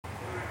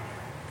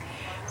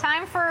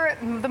Time for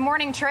the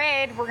morning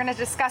trade. We're going to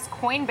discuss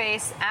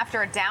Coinbase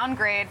after a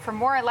downgrade. For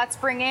more, let's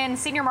bring in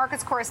senior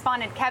markets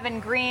correspondent Kevin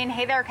Green.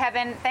 Hey there,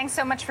 Kevin. Thanks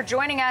so much for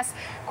joining us.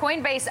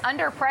 Coinbase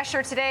under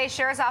pressure today.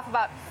 Shares off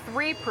about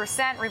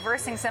 3%,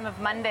 reversing some of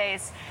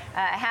Monday's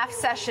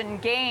half-session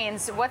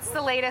gains. What's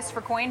the latest for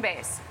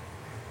Coinbase?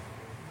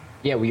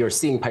 Yeah, we are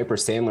seeing Piper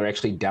Sandler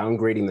actually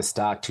downgrading the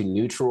stock to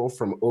neutral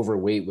from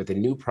overweight with a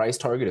new price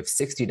target of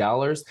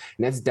 $60, and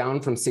that's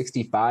down from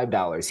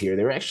 $65 here.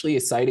 They're actually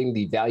citing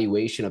the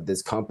valuation of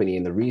this company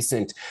and the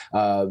recent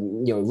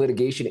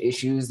litigation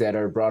issues that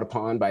are brought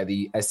upon by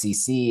the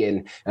SEC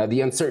and the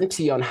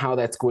uncertainty on how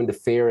that's going to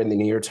fare in the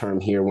near term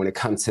here when it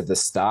comes to the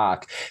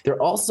stock. They're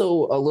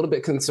also a little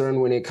bit concerned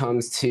when it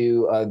comes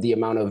to the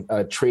amount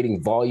of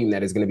trading volume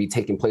that is going to be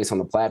taking place on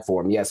the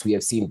platform. Yes, we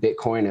have seen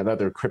Bitcoin and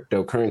other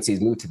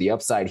cryptocurrencies move to the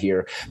upside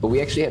here, but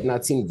we actually have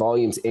not seen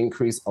volumes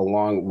increase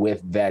along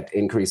with that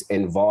increase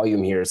in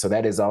volume here. So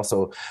that is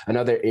also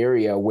another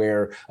area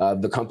where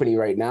the company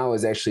right now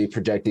is actually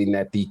projecting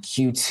that the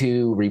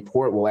Q2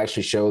 report will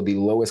actually show the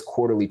lowest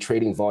quarterly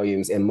trading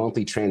volumes and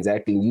monthly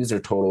transacting user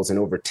totals in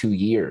over 2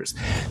 years.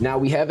 Now,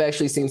 we have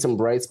actually seen some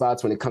bright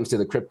spots when it comes to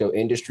the crypto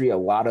industry. A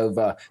lot of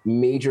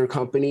major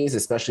companies,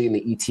 especially in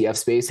the ETF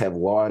space, have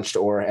launched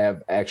or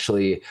have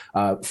actually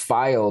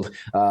filed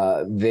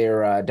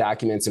their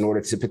documents in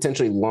order to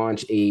potentially launch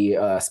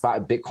a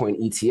spot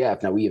Bitcoin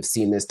ETF. Now, we have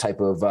seen this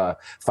type of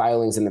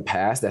filings in the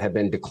past that have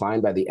been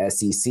declined by the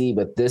SEC,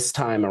 but this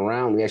time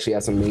around, we actually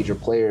have some major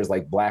players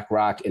like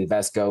BlackRock,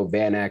 Invesco,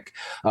 VanEck,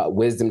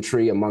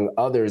 WisdomTree, among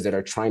others, that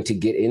are trying to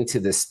get into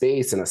this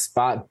space. And a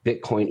spot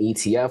Bitcoin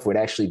ETF would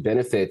actually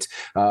benefit,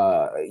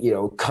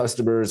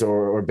 customers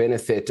or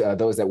benefit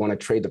those that want to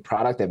trade the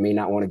product that may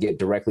not want to get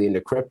directly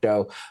into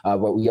crypto.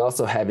 But we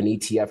also have an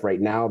ETF right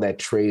now that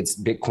trades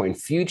Bitcoin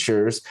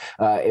futures.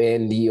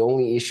 And the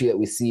only issue that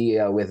we see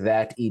with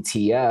that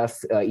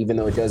ETF, even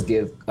though it does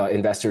give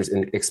investors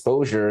an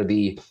exposure,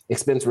 the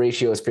expense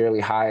ratio is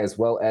fairly high, as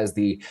well as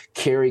the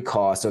carry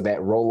cost, or that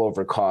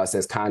rollover cost,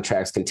 as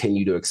contracts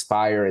continue to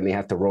expire and they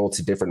have to roll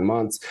to different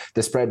months.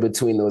 The spread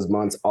between those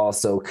months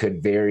also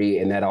could vary,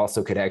 and that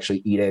also could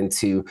actually eat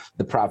into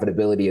the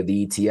profitability of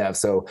the ETF.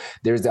 So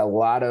there's a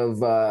lot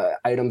of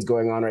items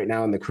going on right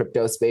now in the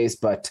crypto space,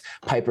 but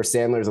Piper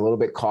Sandler is a little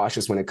bit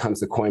cautious when it comes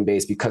to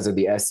Coinbase because of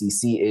the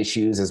SEC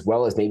issues, as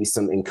well as maybe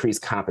some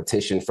increased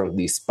competition from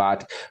the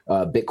spot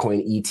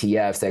Bitcoin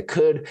ETFs that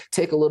could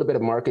take a little bit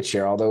of market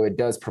share. Although it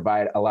does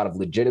provide a lot of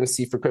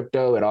legitimacy for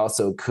crypto, it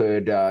also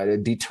could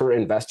deter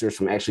investors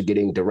from actually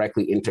getting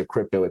directly into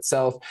crypto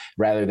itself,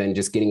 rather than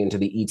just getting into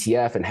the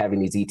ETF and having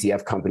these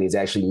ETF companies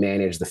actually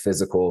manage the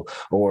physical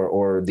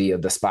or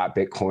the spot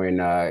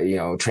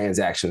Bitcoin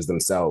transactions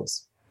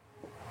themselves.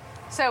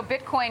 So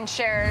Bitcoin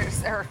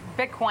shares, or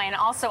Bitcoin,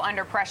 also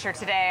under pressure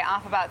today,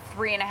 off about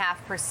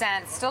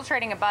 3.5%, still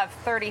trading above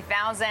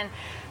 30,000.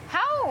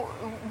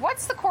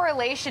 What's the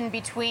correlation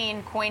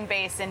between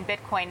Coinbase and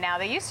Bitcoin now?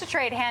 They used to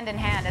trade hand in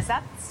hand. Is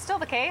that still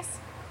the case?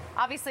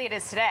 Obviously it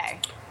is today.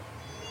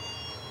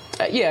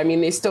 Yeah, I mean,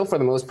 they still, for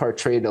the most part,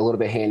 trade a little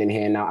bit hand in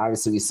hand. Now,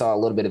 obviously, we saw a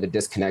little bit of a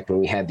disconnect when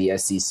we had the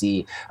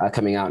SEC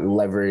coming out and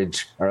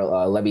leverage or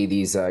levy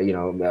these,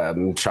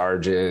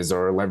 charges,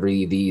 or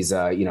levy these,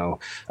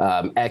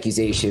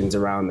 accusations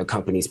around the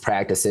company's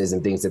practices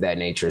and things of that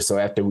nature. So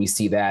after we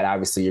see that,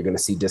 obviously, you're going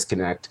to see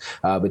disconnect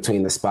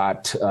between the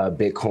spot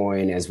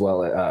Bitcoin as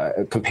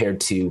well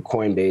compared to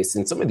Coinbase,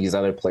 and some of these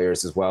other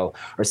players as well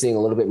are seeing a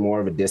little bit more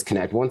of a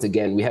disconnect. Once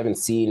again, we haven't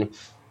seen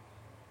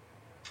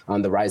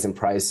on the rise in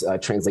price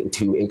translate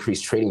to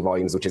increased trading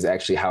volumes, which is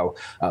actually how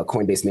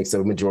Coinbase makes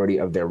a majority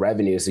of their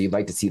revenue. So you'd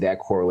like to see that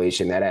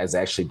correlation. That has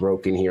actually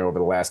broken here over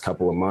the last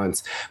couple of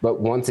months. But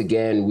once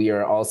again, we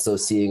are also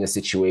seeing a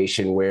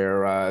situation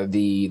where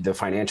the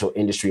financial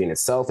industry in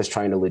itself is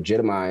trying to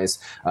legitimize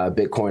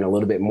Bitcoin a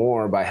little bit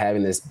more by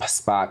having this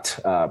spot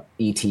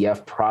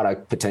ETF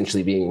product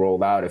potentially being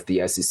rolled out if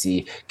the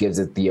SEC gives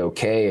it the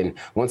okay. And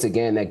once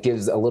again, that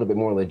gives a little bit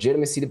more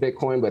legitimacy to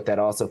Bitcoin, but that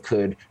also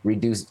could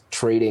reduce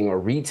trading or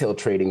retail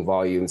trading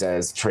volumes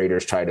as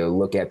traders try to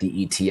look at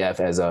the ETF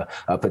as a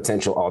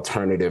potential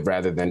alternative,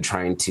 rather than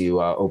trying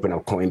to open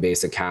a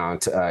Coinbase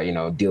account,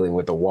 dealing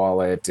with the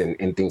wallet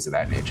and things of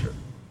that nature.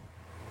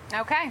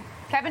 Okay.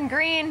 Kevin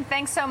Green,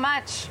 thanks so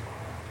much.